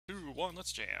1,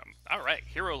 let's jam. Alright,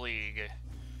 Hero League.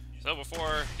 So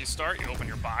before you start, you open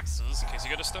your boxes in case you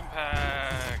get a stim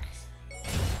pack.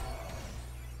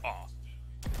 Aw.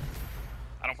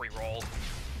 I don't re-roll.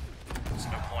 There's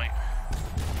no point.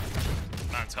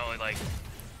 Not until, like,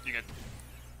 you get...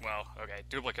 Well, okay,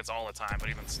 duplicates all the time, but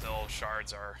even still,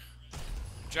 shards are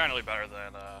generally better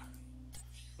than,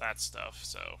 that stuff,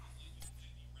 so...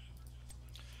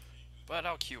 But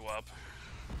I'll queue up.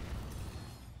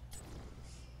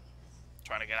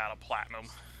 Trying to get out of Platinum.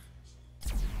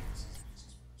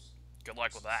 Good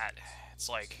luck with that. It's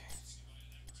like...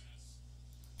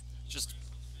 Just...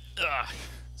 Ugh.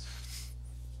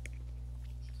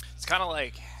 It's kind of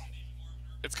like...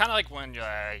 It's kind of like when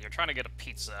you're trying to get a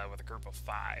pizza with a group of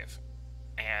 5.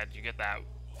 And you get that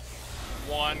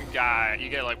one guy... You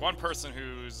get like one person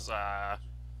who's...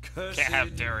 can't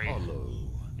have dairy.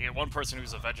 You get one person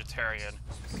who's a vegetarian.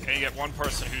 And you get one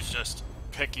person who's just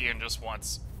picky and just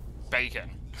wants bacon.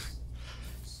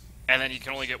 And then you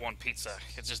can only get one pizza.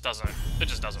 It just doesn't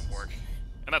work.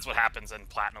 And that's what happens in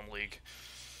Platinum League.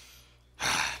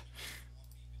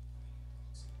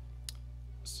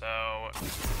 So,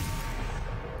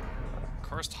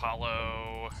 Cursed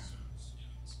Hollow.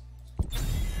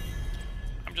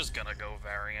 I'm just gonna go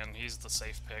Varian. He's the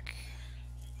safe pick.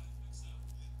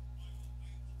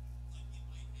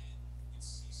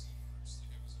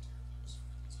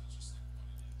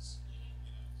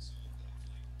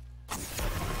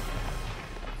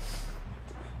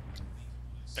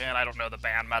 And I don't know the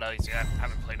ban meta yet. I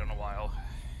haven't played in a while,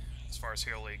 as far as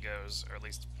Hero League goes, or at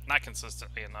least not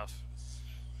consistently enough.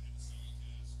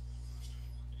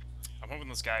 I'm hoping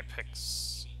this guy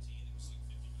picks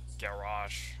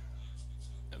Garrosh,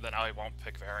 and then I won't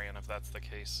pick Varian if that's the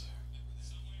case.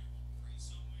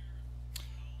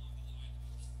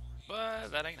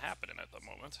 But that ain't happening at the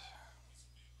moment.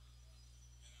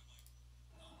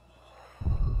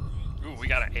 Ooh, we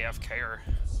got an AFKer.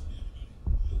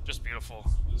 Just beautiful.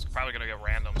 It's probably gonna get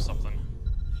random something.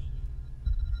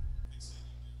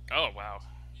 Oh, wow.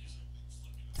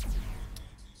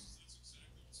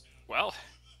 Well,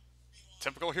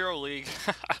 typical Hero League.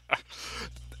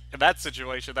 In that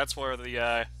situation, that's where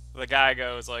the guy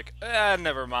goes like,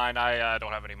 never mind, I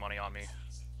don't have any money on me.